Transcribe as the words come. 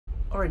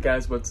Alright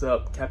guys, what's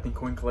up? Captain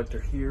Coin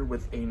Collector here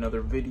with another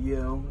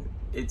video.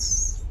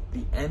 It's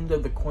the end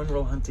of the coin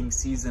roll hunting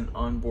season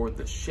on board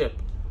the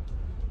ship.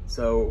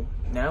 So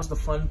now's the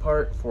fun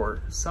part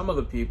for some of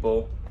the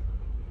people.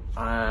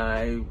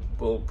 I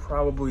will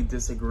probably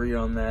disagree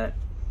on that.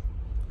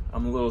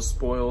 I'm a little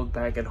spoiled.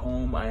 Back at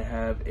home, I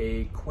have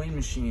a coin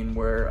machine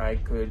where I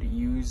could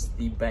use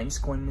the bank's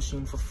coin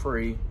machine for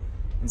free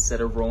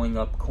instead of rolling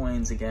up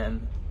coins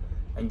again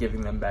and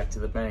giving them back to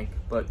the bank.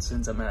 But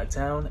since I'm out of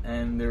town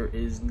and there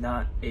is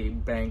not a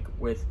bank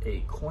with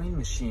a coin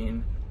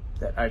machine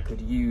that I could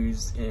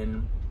use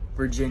in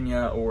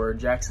Virginia or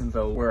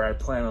Jacksonville where I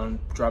plan on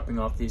dropping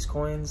off these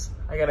coins,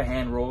 I gotta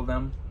hand roll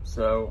them,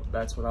 so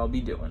that's what I'll be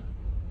doing.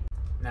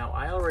 Now,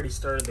 I already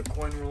started the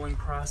coin rolling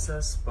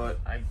process, but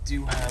I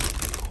do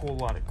have a whole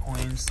lot of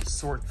coins to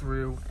sort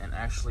through and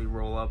actually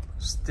roll up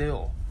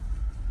still,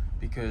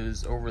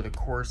 because over the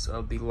course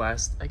of the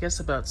last, I guess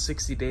about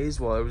 60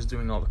 days while I was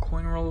doing all the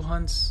coin roll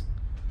hunts,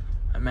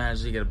 I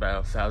managed to get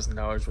about $1,000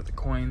 worth of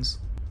coins.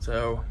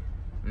 So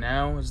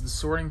now is the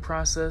sorting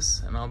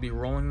process, and I'll be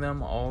rolling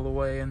them all the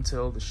way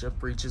until the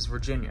ship reaches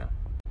Virginia.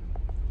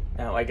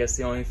 Now, I guess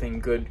the only thing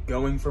good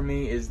going for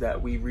me is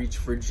that we reach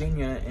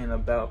Virginia in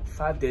about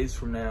 5 days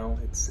from now.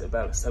 It's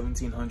about a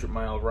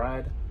 1,700-mile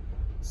ride,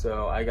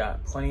 so I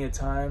got plenty of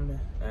time,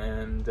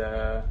 and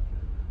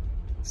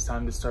it's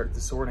time to start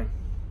the sorting.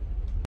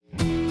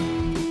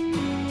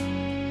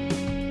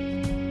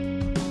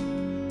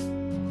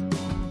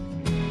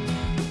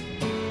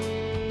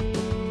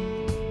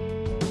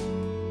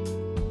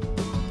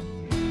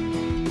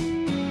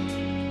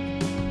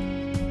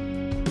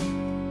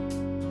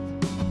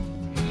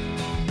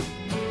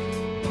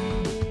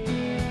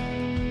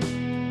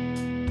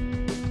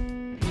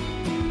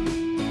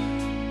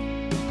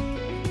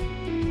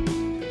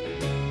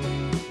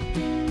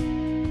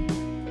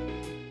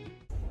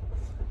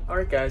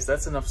 Alright guys,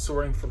 that's enough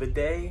sorting for the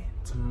day.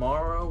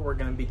 Tomorrow we're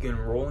going to begin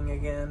rolling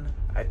again.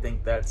 I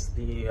think that's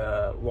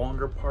the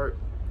longer part.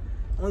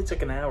 It only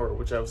took an hour,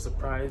 which I was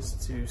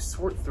surprised to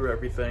sort through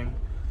everything.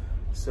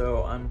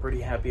 So I'm pretty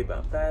happy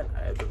about that. I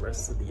had the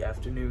rest of the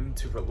afternoon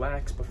to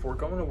relax before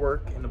going to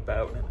work in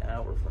about an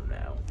hour from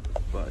now.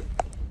 But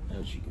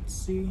as you can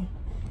see,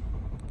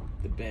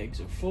 the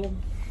bags are full.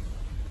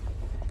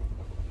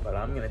 But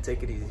I'm going to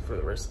take it easy for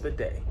the rest of the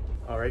day.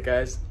 Alright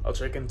guys, I'll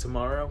check in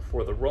tomorrow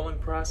for the rolling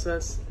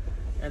process,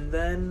 and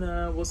then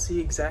we'll see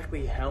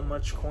exactly how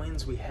much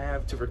coins we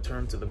have to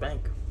return to the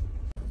bank.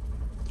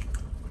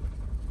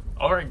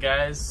 Alright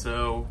guys,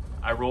 so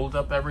I rolled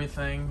up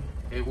everything.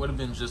 It would have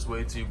been just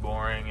way too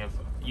boring if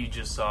you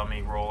just saw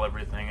me roll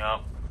everything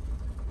up,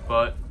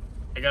 but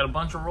I got a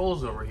bunch of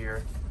rolls over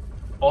here.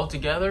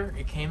 Altogether,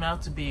 it came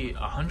out to be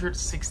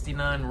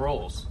 169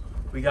 rolls.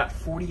 We got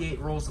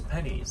 48 rolls of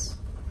pennies,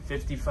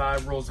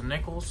 55 rolls of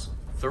nickels,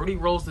 30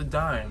 rolls of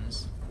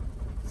dimes,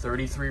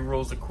 33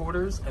 rolls of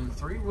quarters, and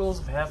 3 rolls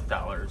of half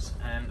dollars.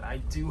 And I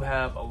do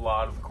have a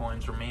lot of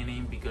coins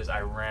remaining because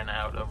I ran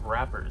out of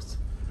wrappers.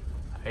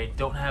 I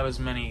don't have as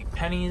many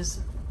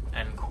pennies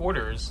and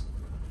quarters,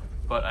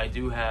 but I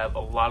do have a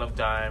lot of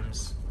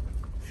dimes,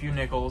 a few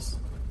nickels,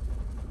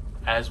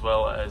 as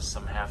well as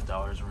some half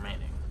dollars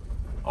remaining.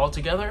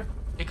 Altogether,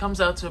 it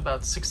comes out to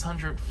about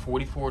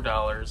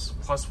 $644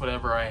 plus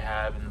whatever I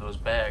have in those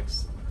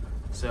bags.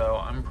 So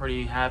I'm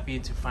pretty happy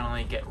to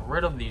finally get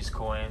rid of these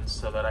coins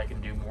so that I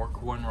can do more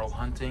coin roll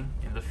hunting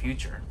in the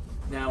future.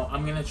 Now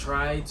I'm gonna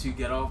try to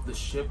get off the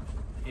ship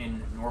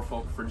in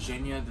Norfolk,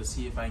 Virginia to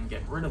see if I can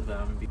get rid of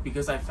them,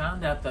 because I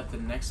found out that the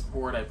next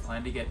port I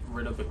plan to get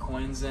rid of the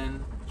coins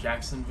in,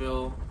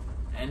 Jacksonville,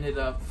 ended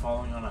up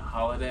falling on a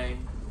holiday.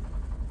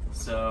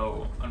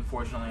 So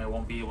unfortunately I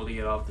won't be able to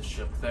get off the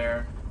ship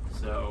there.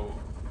 So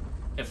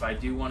if I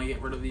do want to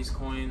get rid of these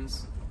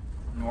coins,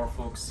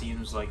 Norfolk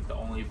seems like the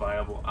only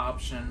viable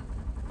option,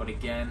 but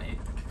again, it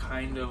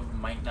kind of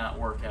might not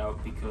work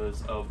out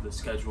because of the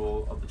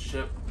schedule of the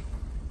ship.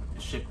 The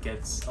ship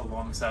gets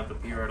alongside the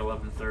pier at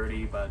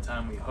 11:30. By the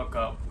time we hook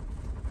up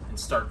and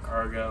start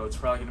cargo, it's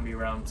probably going to be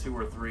around 2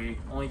 or 3,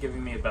 only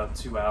giving me about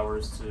 2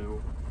 hours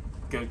to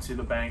go to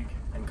the bank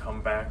and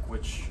come back,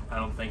 which I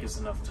don't think is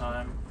enough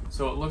time.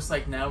 So it looks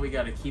like now we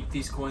got to keep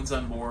these coins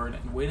on board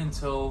and wait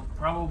until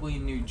probably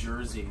New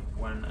Jersey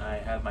when I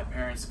have my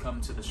parents come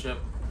to the ship,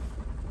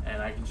 and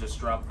I can just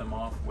drop them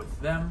off with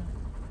them.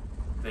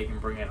 They can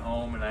bring it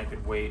home, and I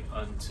could wait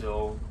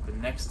until the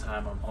next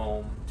time I'm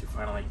home to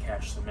finally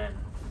cash them in.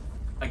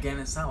 Again,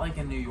 it's not like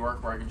in New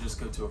York where I can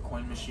just go to a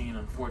coin machine.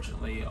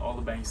 Unfortunately, all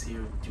the banks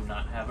here do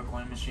not have a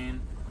coin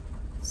machine,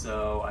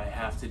 so I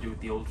have to do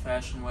it the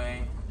old-fashioned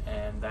way,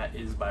 and that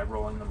is by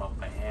rolling them up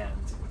by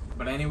hand.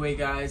 But anyway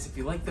guys, if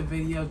you liked the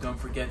video, don't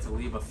forget to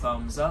leave a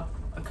thumbs up,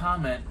 a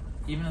comment,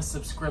 even a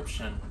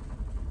subscription.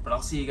 But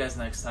I'll see you guys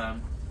next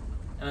time,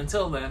 and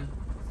until then,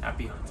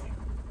 happy hunting.